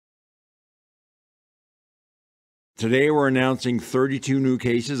Today we're announcing 32 new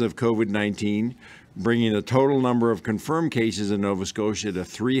cases of COVID-19, bringing the total number of confirmed cases in Nova Scotia to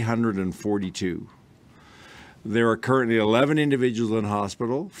 342. There are currently 11 individuals in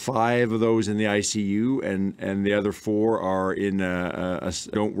hospital, 5 of those in the ICU, and the other 4 are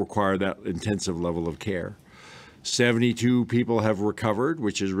don't require that intensive level of care. 72 people have recovered,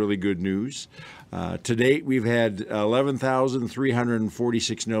 which is really good news. To date, we've had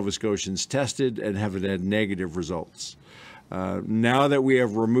 11,346 Nova Scotians tested and have had negative results. Now that we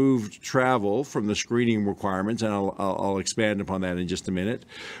have removed travel from the screening requirements, and I'll expand upon that in just a minute,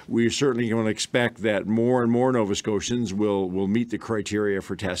 we're certainly going to expect that more and more Nova Scotians will meet the criteria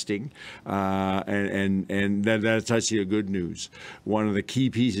for testing, and that's actually a good news. One of the key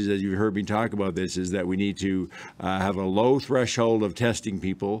pieces, as you've heard me talk about this, is that we need to have a low threshold of testing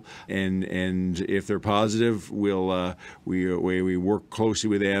people, and if they're positive, we work closely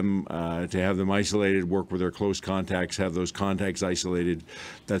with them to have them isolated, work with their close contacts, have those contacts isolated.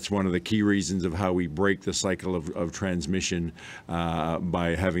 That's one of the key reasons of how we break the cycle of transmission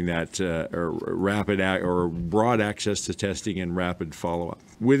by having that rapid or broad access to testing and rapid follow-up.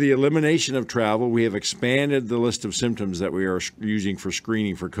 With the elimination of travel, we have expanded the list of symptoms that we are using for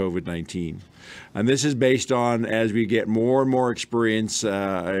screening for COVID-19. And this is based on, as we get more and more experience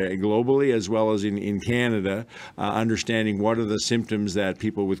globally as well as in Canada, understanding what are the symptoms that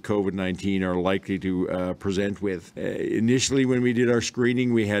people with COVID-19 are likely to present with. Initially, when we did our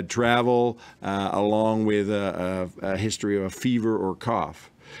screening, we had travel along with a history of a fever or cough.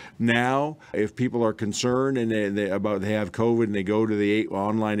 Now, if people are concerned and they have COVID and they go to the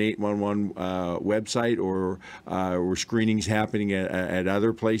online 811 website or screenings happening at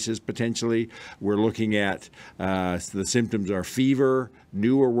other places potentially, we're looking at the symptoms are fever,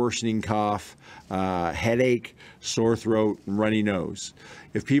 new or worsening cough, headache, sore throat, and runny nose.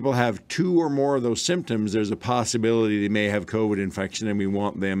 If people have 2 or more of those symptoms, there's a possibility they may have COVID infection, and we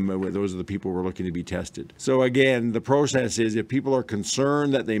want them, those are the people we're looking to be tested. So again, the process is if people are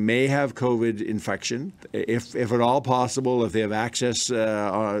concerned that they may have COVID infection, if at all possible, if they have access to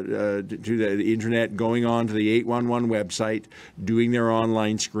the internet, going on to the 811 website, doing their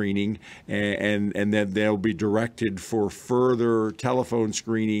online screening, and then they'll be directed for further telephone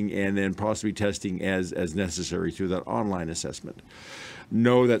screening and then possibly testing as necessary through that online assessment.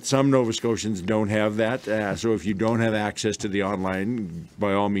 Know that some Nova Scotians don't have that, so if you don't have access to the online,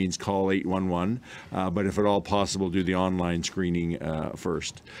 by all means call 811, but if at all possible, do the online screening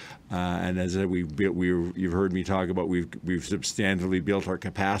first. And as you've heard me talk about, we've substantively built our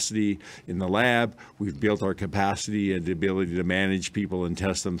capacity in the lab. We've built our capacity and the ability to manage people and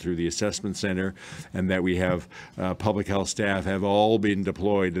test them through the assessment center, and that we have public health staff have all been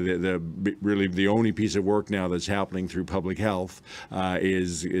deployed. Really, the only piece of work now that's happening through public health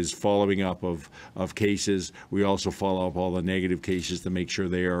is following up of cases. We also follow up all the negative cases to make sure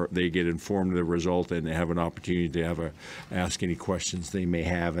they get informed of the result and they have an opportunity to ask any questions they may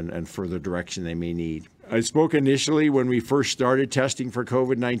have and further direction they may need. I spoke initially when we first started testing for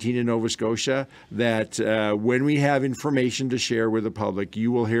COVID-19 in Nova Scotia that when we have information to share with the public,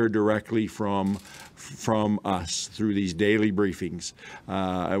 you will hear directly from us through these daily briefings.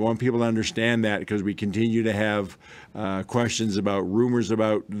 I want people to understand that because we continue to have questions about rumors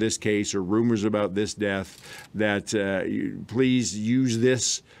about this case or rumors about this death, that please use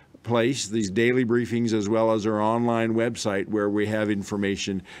this place, these daily briefings, as well as our online website where we have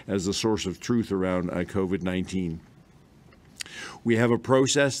information as the source of truth around COVID-19. We have a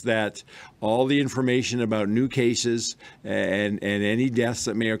process that all the information about new cases and any deaths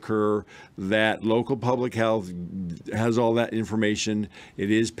that may occur, that local public health has all that information.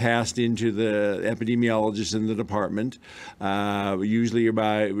 It is passed into the epidemiologists in the department, usually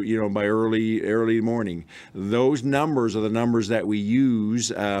by early morning. Those numbers are the numbers that we use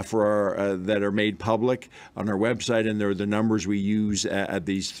that are made public on our website, and they're the numbers we use at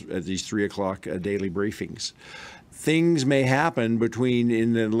these 3 o'clock daily briefings. Things may happen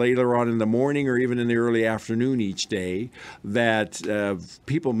later on in the morning or even in the early afternoon each day that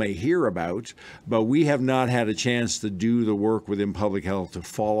people may hear about, but we have not had a chance to do the work within public health to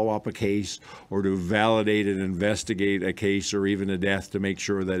follow up a case or to validate and investigate a case or even a death to make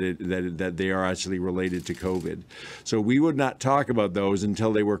sure that they are actually related to COVID. So we would not talk about those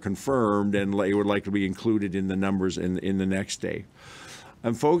until they were confirmed and they would likely be included in the numbers in the next day.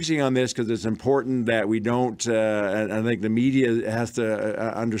 I'm focusing on this because it's important that we don't, and I think the media has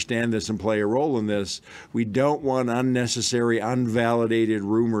to understand this and play a role in this. We don't want unnecessary, unvalidated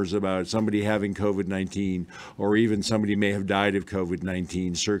rumors about somebody having COVID-19 or even somebody may have died of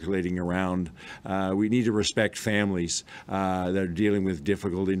COVID-19 circulating around. We need to respect families that are dealing with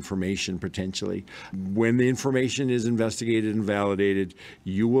difficult information potentially. When the information is investigated and validated,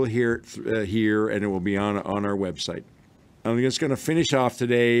 you will hear it here, and it will be on our website. I'm just going to finish off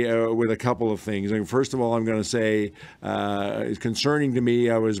today with a couple of things. First of all, I'm going to say it's concerning to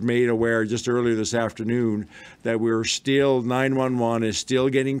me. I was made aware just earlier this afternoon that 911 is still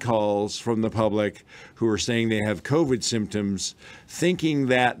getting calls from the public who are saying they have COVID symptoms, thinking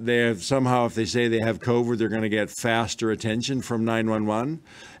that they have somehow, if they say they have COVID, they're going to get faster attention from 911.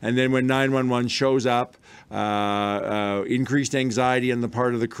 And then when 911 shows up, increased anxiety on the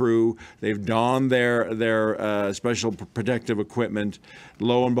part of the crew. They've donned their special protective equipment.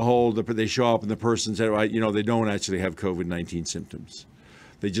 Lo and behold, they show up and the person said, well, they don't actually have COVID-19 symptoms.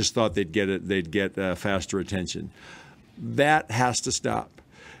 They just thought they'd get faster attention. That has to stop.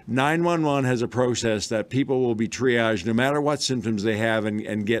 911 has a process that people will be triaged no matter what symptoms they have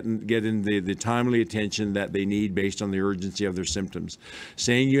and get in the timely attention that they need based on the urgency of their symptoms.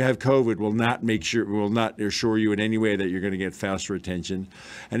 Saying you have COVID will not assure you in any way that you're going to get faster attention,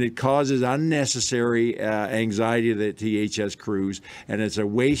 and it causes unnecessary anxiety to the THS crews, and it's a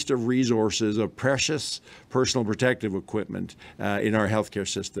waste of resources, of precious personal protective equipment in our healthcare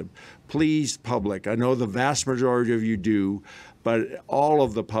system. Please, public, I know the vast majority of you do, but all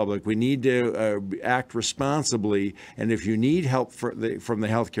of the public, we need to act responsibly. And if you need help from the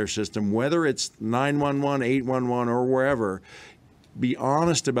healthcare system, whether it's 911, 811, or wherever, be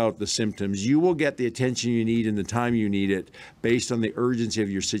honest about the symptoms. You will get the attention you need in the time you need it based on the urgency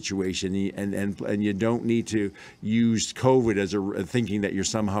of your situation. And you don't need to use COVID as thinking that you're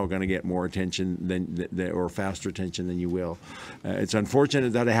somehow going to get more attention or faster attention than you will. It's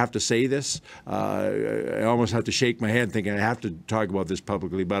unfortunate that I have to say this. I almost have to shake my head thinking I have to talk about this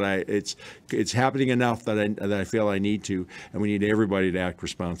publicly, but it's happening enough that I feel I need to, and we need everybody to act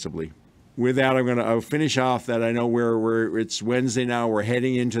responsibly. With that, I'll finish off that I know it's Wednesday now. We're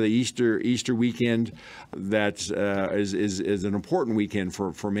heading into the Easter weekend. That is an important weekend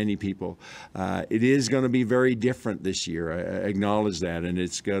for many people. It is going to be very different this year. I acknowledge that, and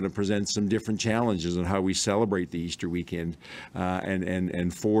it's going to present some different challenges on how we celebrate the Easter weekend,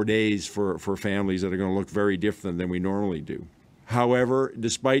 and 4 days for families that are going to look very different than we normally do. However,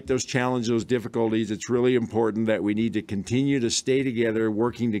 despite those challenges, those difficulties, it's really important that we need to continue to stay together,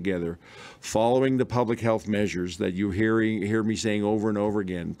 working together, following the public health measures that you hear me saying over and over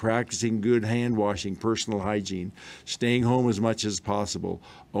again, practicing good hand washing, personal hygiene, staying home as much as possible,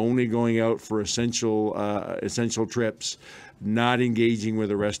 only going out for essential trips, not engaging with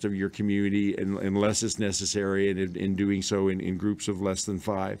the rest of your community unless it's necessary, and in doing so in groups of less than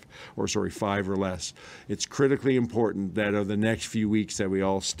 5 or less. It's critically important that over the next few weeks that we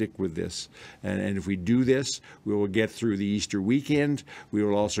all stick with this. And if we do this, we will get through the Easter weekend. We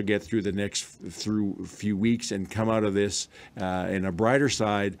will also get through the next few weeks and come out of this in a brighter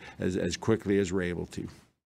side as quickly as we're able to.